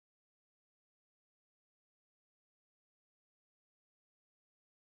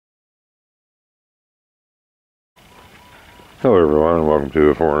Hello everyone, and welcome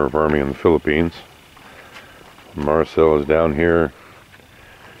to Foreigner Farming in the Philippines. Marcel is down here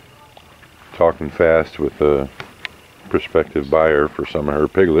talking fast with a prospective buyer for some of her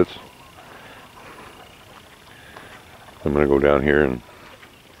piglets. I'm going to go down here and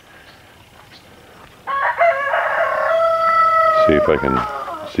see if I can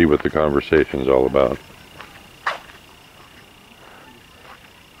see what the conversation is all about.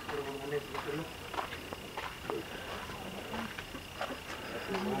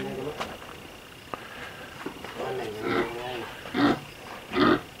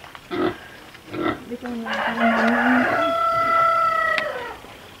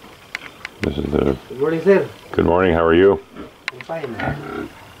 This is the... Good morning, sir. Good morning, how are you? I'm fine.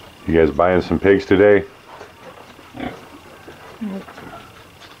 You guys buying some pigs today?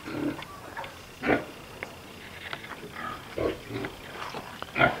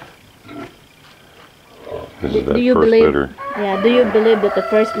 This is that first litter. Yeah, do you believe that the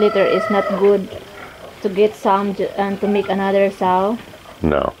first litter is not good to get some and to make another sow?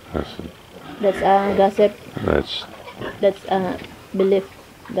 No, That's gossip. that's Belief.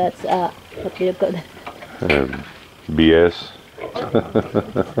 That's what do you call that? BS.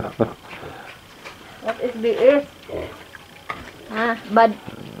 What is BS? But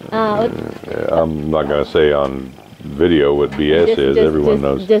I'm not gonna say on video what BS is. Everyone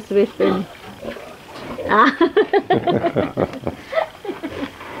knows. Just whisper. Yeah,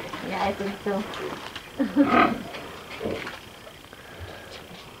 I think so.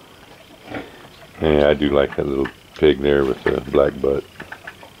 Yeah, I do like that little pig there with the black butt.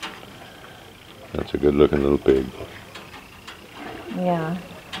 That's a good looking little pig. Yeah.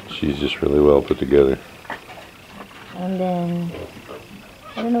 She's just really well put together. And then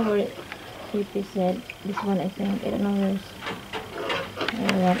I don't know where CP said this one. I think I don't know where's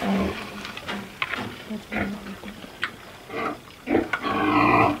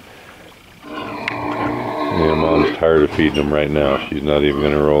Yeah, Mom's tired of feeding them right now. She's not even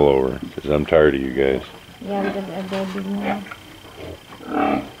gonna roll over because I'm tired of you guys. Yeah, because they're big now.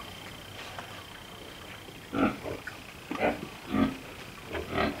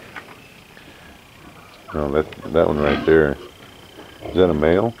 Oh, that one right there. Is that a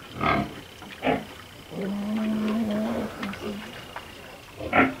male?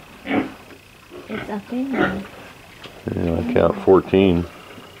 It's a female. Yeah, I count 14,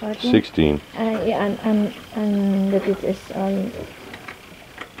 16. Yeah, and that it is all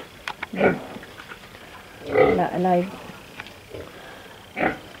alive.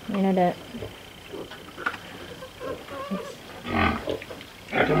 You know that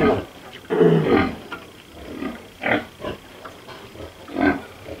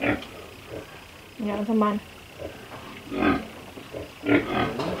yeah, come on.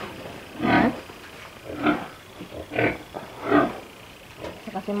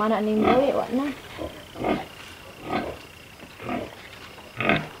 Kasi mana ning buhi, wa na.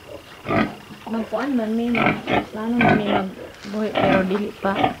 Magkuan man may plano man may magbuhi pero dili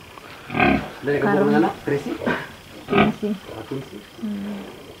pa. Dari ka mo na 13. 15.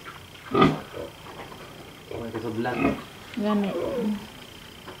 May kasublan. Gani.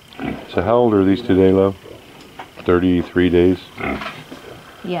 So how old are these today, love? 33 days?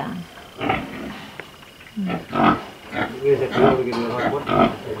 Yeah. Ini saya tahu begini rapor.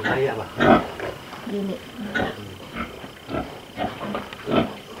 Saya ba. Dili.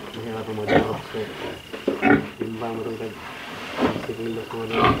 May mga tumodoro ko. Timbang mo tong sigilo ko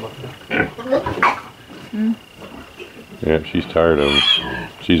na bakta. Yeah, she's tired of them.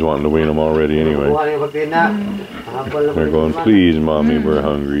 She's wanting to wean them already anyway. They're going, please, Mommy, we're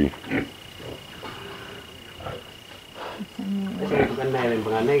hungry.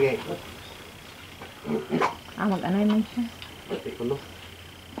 Mag-anay man siya.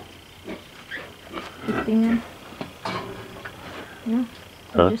 Tingnan. No?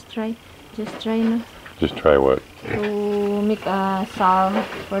 Huh? Just try no. Just try what? To make a sow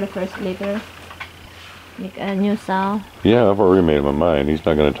for the first litter. Make a new sow. Yeah, I've already made up my mind. He's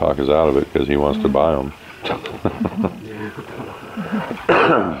not going to talk us out of it because he wants to buy them.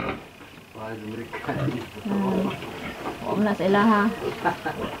 Na sa ilaha.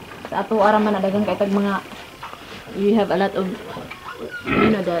 Sa ato ara man dagang kay tag mga you have a lot of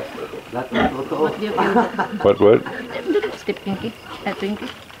you know that what do you feel that? What? Skip Twinkie. Twinkie.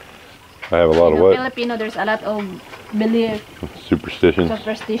 I have a lot of In what? Filipino there's a lot of belief, Superstitions.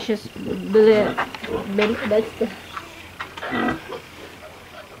 superstitious belief. That's the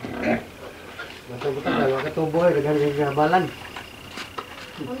Basta-basta kalau ketuboy dengan balan.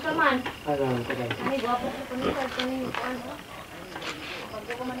 Unsa man? Ano, Ay, guwapo sa punisal ko ni ano.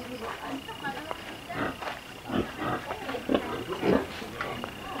 Pag ko man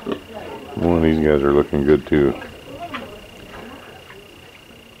One of these guys are looking good too.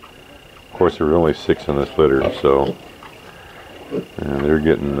 Of course, there were only 6 in this litter, so they're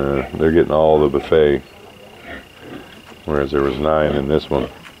getting all the buffet, whereas there was 9 in this one.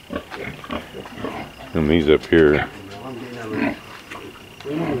 And these up here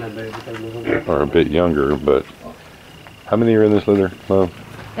are a bit younger, but how many are in this litter? Well,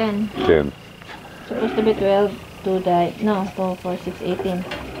 10. 10. Supposed to be 12. 2 died. No, 2, 4, 6, 18.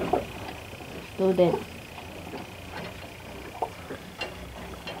 2 dead.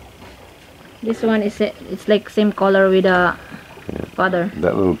 This one is it's like same color with the father.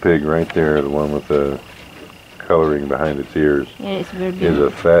 That little pig right there, the one with the coloring behind its ears, Yeah, it's very big. is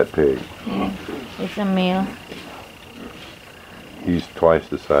a fat pig. Yeah, it's a male. He's twice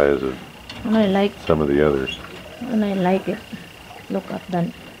the size of And I like others. and I like it. Look at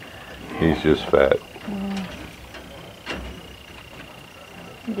that. He's just fat.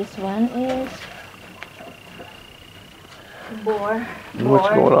 This one is boar. What's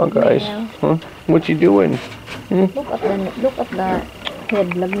going on, guys? Male. Huh? What you doing? Look at the head.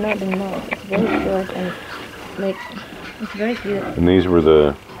 Lagna. It's very short and like it's very cute. And these were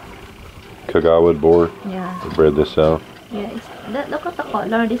the Kagawad boar Yeah. that bred this out. Yeah. Look at the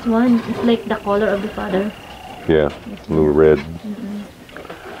color. This one is like the color of the father. Yeah, a little red.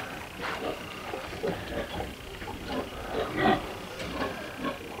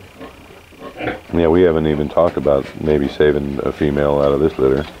 Yeah, we haven't even talked about maybe saving a female out of this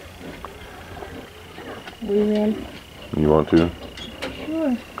litter. We will. You want to?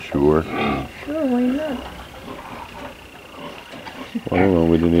 Sure. Sure. Sure. Why not? I don't know,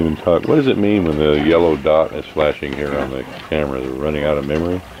 we didn't even talk. What does it mean when the yellow dot is flashing here on the camera? They're running out of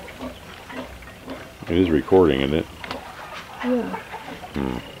memory? It is recording, isn't it? Yeah.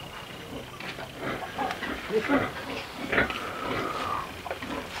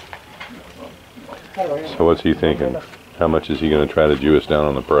 So what's he thinking? How much is he going to try to Jew us down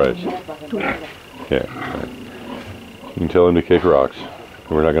on the price? Yeah. You can tell him to kick rocks.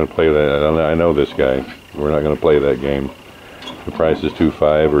 We're not going to play that. I know this guy. We're not going to play that game. The price is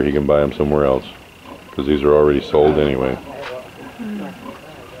 $2.5, or he can buy them somewhere else, because these are already sold anyway.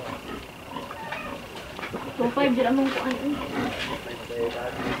 2.5 dyan among kuan.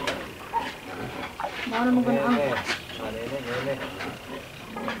 Baka naman ganaan.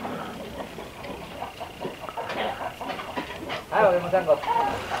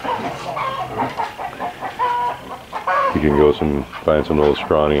 He can go find some little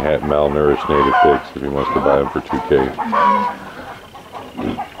scrawny, malnourished native pigs if he wants to buy them for $2K.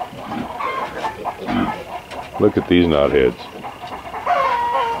 Look at these knotheads.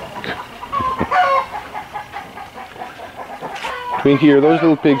 Twinkie, are those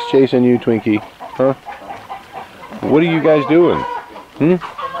little pigs chasing you, Twinkie? Huh? What are you guys doing?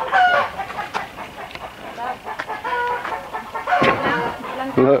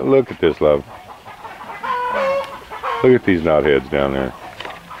 Look at this, love. Look at these knotheads down there.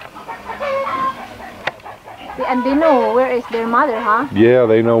 And they know where is their mother, huh? Yeah,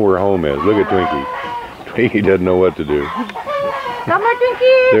 they know where home is. Look at Twinkie. Twinkie doesn't know what to do. Come here,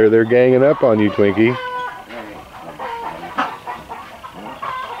 Twinkie! They're ganging up on you, Twinkie.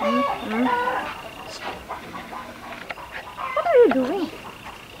 What are you doing?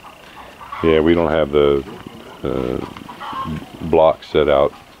 Yeah, we don't have the blocks set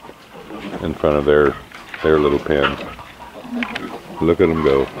out in front of their little pens. Look at them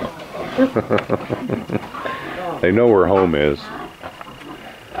go. They know where home is.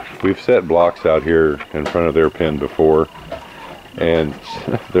 We've set blocks out here in front of their pen before, and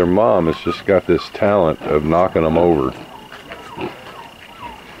their mom has just got this talent of knocking them over.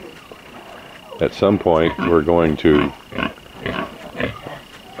 At some point, we're going to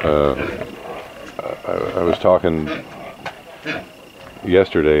I was talking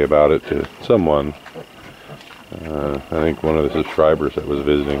yesterday about it to someone, I think one of the subscribers that was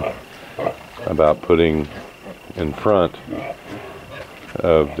visiting, about putting in front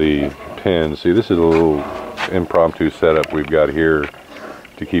of the pen. See, this is a little impromptu setup we've got here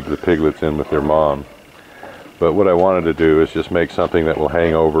to keep the piglets in with their mom. But what I wanted to do is just make something that will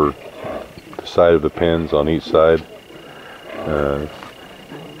hang over the side of the pens on each side,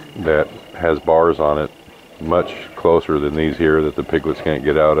 that has bars on it much closer than these here that the piglets can't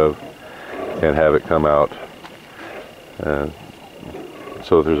get out of, and have it come out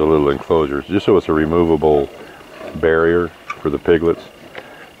so there's a little enclosure, just so it's a removable barrier for the piglets,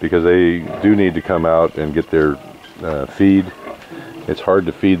 because they do need to come out and get their feed. It's hard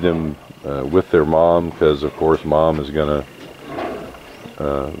to feed them with their mom, because of course mom is gonna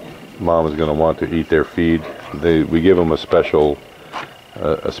want to eat their feed. We give them a special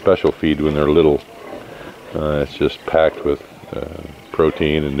a special feed when they're little. It's just packed with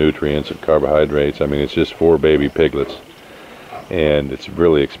protein and nutrients and carbohydrates. I mean, it's just for baby piglets, and it's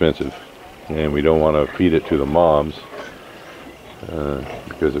really expensive. And we don't want to feed it to the moms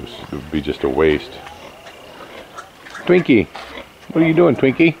because it would be just a waste. Twinkie, what are you doing,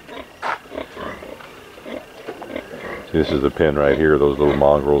 Twinkie? See, this is the pen right here. Those little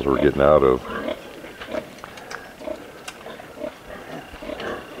mongrels we're getting out of.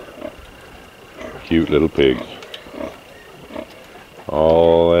 Cute little pigs.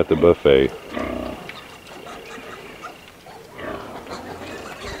 All at the buffet.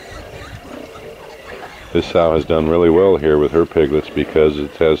 This sow has done really well here with her piglets because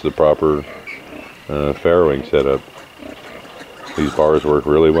it has the proper farrowing setup. These bars work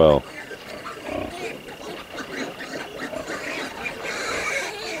really well.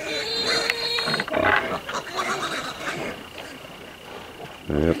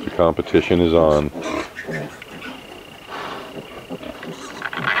 Yep, the competition is on.